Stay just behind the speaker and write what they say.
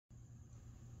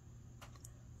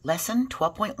Lesson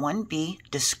 12.1b,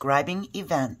 Describing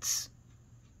Events.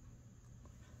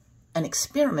 An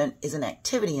experiment is an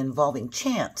activity involving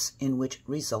chance in which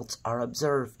results are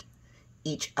observed.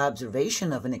 Each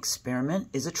observation of an experiment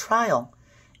is a trial,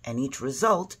 and each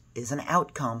result is an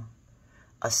outcome.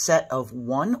 A set of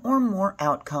one or more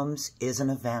outcomes is an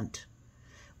event.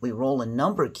 We roll a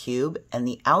number cube, and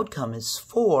the outcome is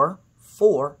 4.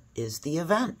 4 is the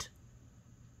event.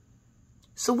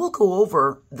 So we'll go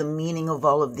over the meaning of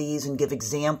all of these and give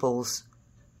examples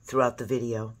throughout the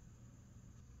video.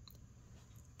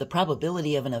 The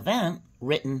probability of an event,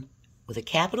 written with a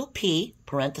capital P,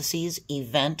 parentheses,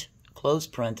 event, close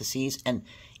parentheses, and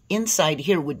inside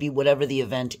here would be whatever the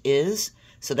event is,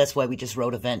 so that's why we just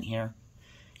wrote event here.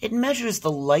 It measures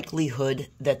the likelihood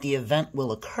that the event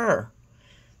will occur.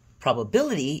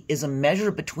 Probability is a measure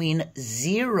between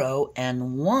 0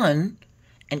 and 1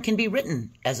 and can be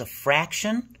written as a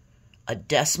fraction, a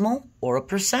decimal, or a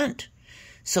percent.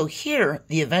 So here,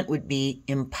 the event would be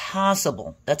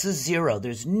impossible. That's a 0.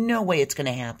 There's no way it's going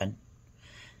to happen.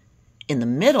 In the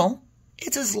middle,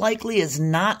 it's as likely as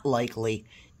not likely.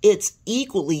 It's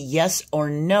equally yes or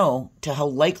no to how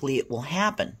likely it will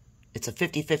happen. It's a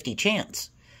 50-50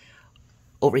 chance.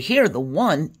 Over here, the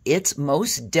 1, it's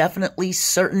most definitely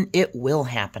certain it will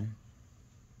happen.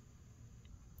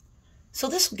 So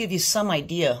this will give you some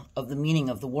idea of the meaning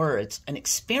of the words. An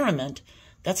experiment,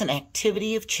 that's an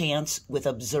activity of chance with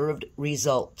observed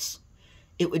results.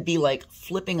 It would be like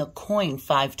flipping a coin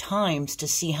 5 times to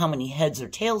see how many heads or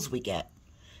tails we get.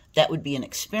 That would be an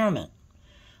experiment.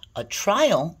 A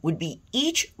trial would be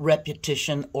each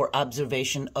repetition or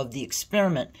observation of the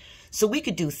experiment. So we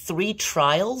could do 3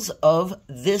 trials of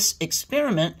this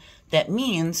experiment. That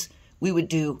means we would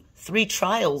do 3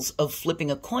 trials of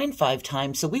flipping a coin 5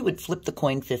 times, so we would flip the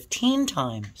coin 15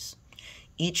 times.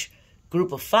 Each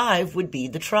group of 5 would be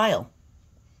the trial.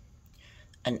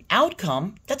 An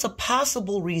outcome, that's a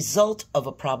possible result of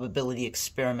a probability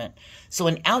experiment. So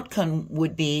an outcome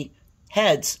would be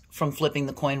heads from flipping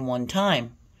the coin 1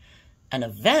 time. An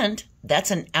event,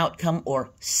 that's an outcome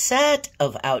or set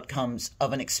of outcomes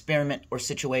of an experiment or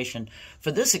situation.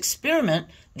 For this experiment,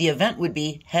 the event would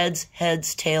be heads,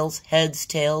 heads, tails, heads,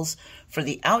 tails. For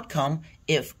the outcome,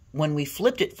 if when we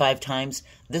flipped it 5 times,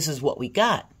 this is what we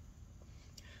got.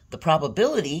 The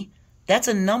probability, that's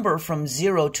a number from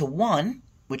 0 to 1,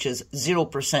 which is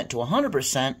 0% to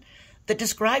 100%, that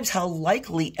describes how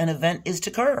likely an event is to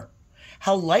occur.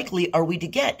 How likely are we to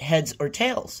get heads or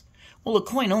tails? Well, a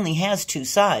coin only has 2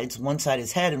 sides. One side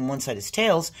is head and one side is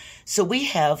tails. So we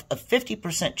have a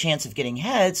 50% chance of getting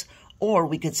heads, or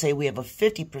we could say we have a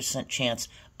 50% chance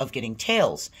of getting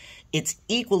tails. It's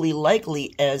equally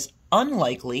likely as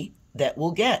unlikely that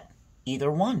we'll get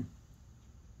either one.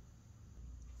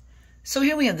 So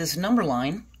here we have this number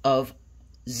line of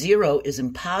 0 is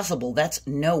impossible. That's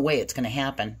no way it's going to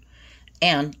happen.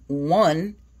 And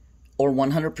 1 or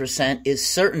 100% is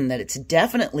certain that it's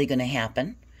definitely going to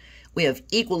happen. We have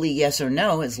equally yes or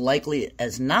no as likely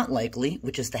as not likely,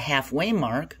 which is the halfway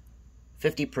mark,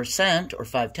 50% or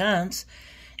 5/10.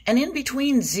 And in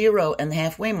between 0 and the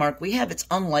halfway mark, we have it's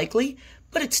unlikely,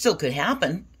 but it still could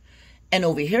happen. And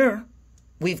over here,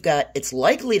 we've got it's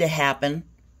likely to happen,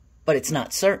 but it's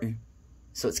not certain.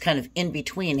 So it's kind of in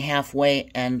between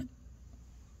halfway and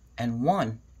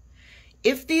 1.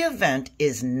 If the event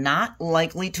is not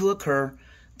likely to occur,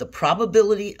 the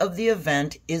probability of the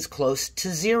event is close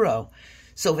to 0.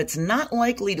 So if it's not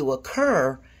likely to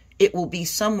occur, it will be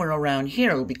somewhere around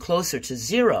here. It will be closer to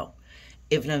 0.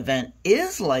 If an event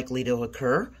is likely to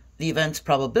occur, the event's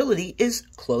probability is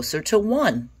closer to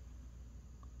 1.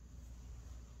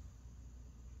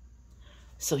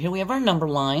 So here we have our number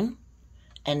line,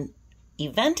 and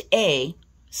event A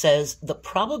says the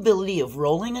probability of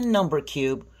rolling a number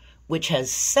cube which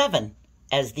has 7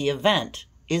 as the event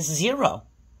is 0.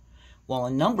 Well,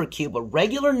 a number cube, a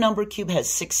regular number cube has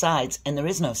 6 sides, and there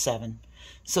is no 7.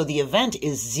 So the event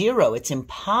is 0. It's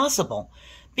impossible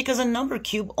because a number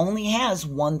cube only has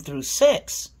 1 through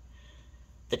 6.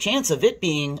 The chance of it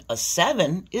being a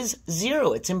 7 is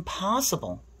 0. It's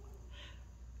impossible.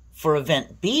 For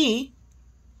event B,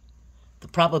 the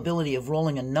probability of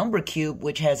rolling a number cube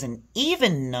which has an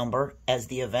even number as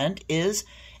the event is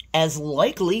as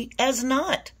likely as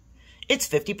not. It's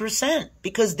 50%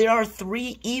 because there are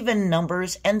 3 even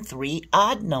numbers and 3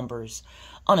 odd numbers.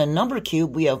 On a number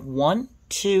cube, we have 1,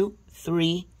 2,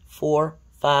 3, 4,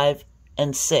 5,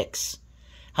 and 6.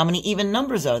 How many even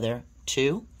numbers are there?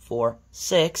 2, 4,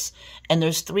 6. And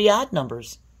there's 3 odd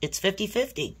numbers. It's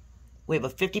 50-50. We have a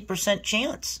 50%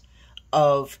 chance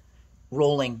of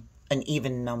rolling an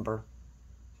even number.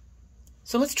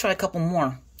 So let's try a couple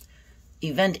more.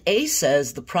 Event A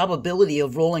says the probability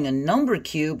of rolling a number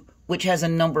cube which has a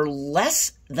number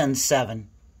less than 7.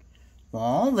 Well,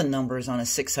 all the numbers on a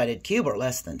 6-sided cube are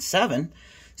less than 7,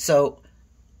 so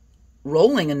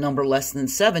rolling a number less than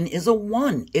 7 is a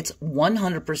 1. It's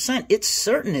 100%. It's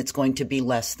certain it's going to be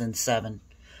less than 7.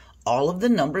 All of the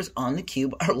numbers on the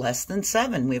cube are less than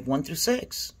 7. We have 1 through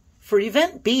 6. For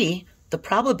event B, the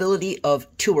probability of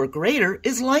 2 or greater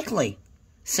is likely,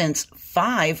 since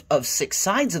 5 of 6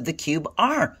 sides of the cube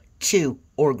are 2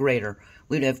 or greater.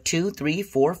 We'd have 2, 3,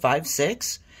 4, 5,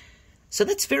 6. So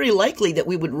that's very likely that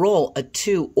we would roll a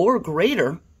 2 or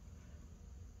greater.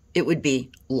 It would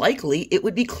be likely, it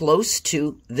would be close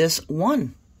to this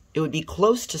 1. It would be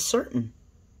close to certain.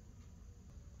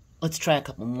 Let's try a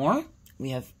couple more. We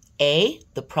have A,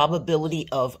 the probability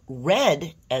of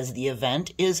red as the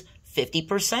event is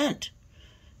 50%.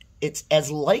 It's as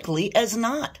likely as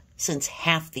not, since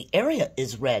half the area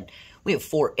is red. We have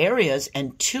 4 areas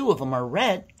and 2 of them are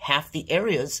red. Half the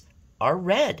areas are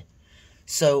red.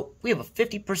 So we have a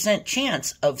 50%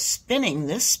 chance of spinning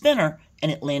this spinner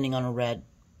and it landing on a red.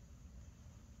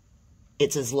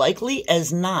 It's as likely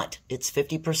as not. It's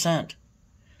 50%.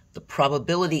 The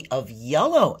probability of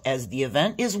yellow as the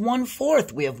event is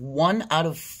 1/4. We have 1 out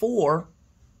of 4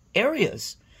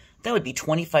 areas. That would be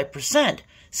 25%,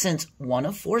 since 1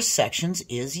 of 4 sections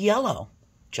is yellow.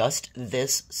 Just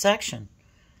this section.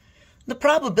 The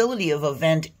probability of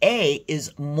event A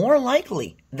is more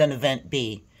likely than event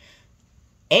B.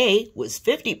 A was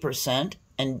 50%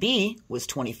 and B was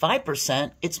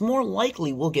 25%. It's more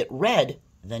likely we'll get red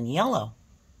than yellow.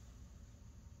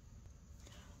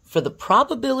 For the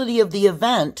probability of the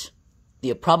event,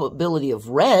 the probability of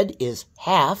red is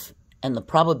half and the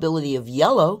probability of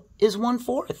yellow is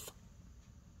 1/4.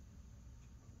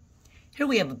 Here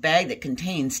we have a bag that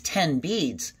contains 10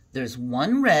 beads. There's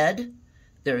 1 red,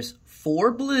 there's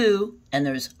 4 blue, and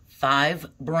there's 5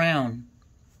 brown.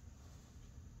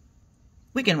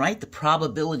 We can write the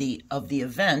probability of the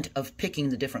event of picking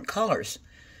the different colors.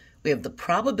 We have the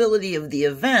probability of the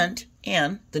event,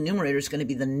 and the numerator is going to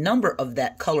be the number of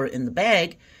that color in the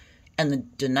bag, and the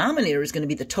denominator is going to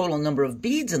be the total number of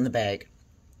beads in the bag.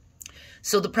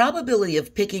 So the probability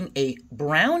of picking a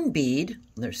brown bead,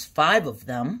 there's 5 of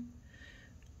them,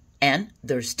 and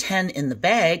there's 10 in the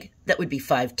bag, that would be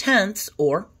 5/10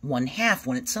 or 1/2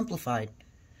 when it's simplified.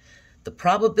 The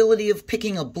probability of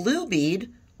picking a blue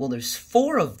bead, well, there's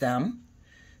 4 of them,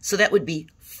 so that would be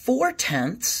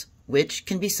 4/10, which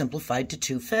can be simplified to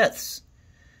 2/5.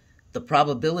 The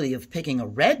probability of picking a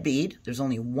red bead, there's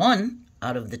only 1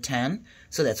 out of the 10,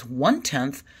 so that's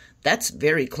 1/10. That's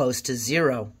very close to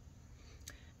 0.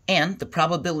 And the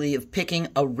probability of picking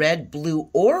a red, blue,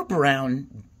 or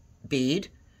brown bead,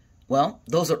 well,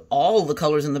 those are all the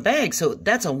colors in the bag, so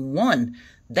that's a 1.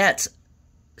 That's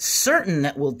certain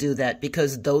that we'll do that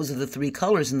because those are the 3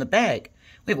 colors in the bag.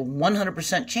 We have a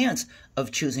 100% chance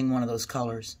of choosing one of those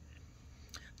colors.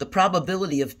 The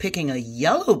probability of picking a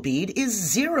yellow bead is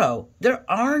 0. There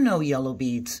are no yellow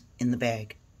beads in the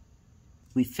bag.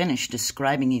 We finished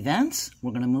describing events.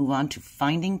 We're going to move on to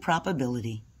finding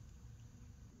probability.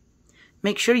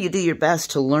 Make sure you do your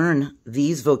best to learn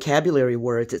these vocabulary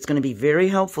words. It's going to be very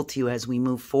helpful to you as we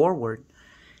move forward.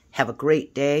 Have a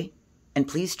great day, and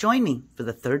please join me for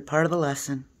the 3rd part of the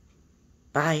lesson.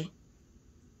 Bye.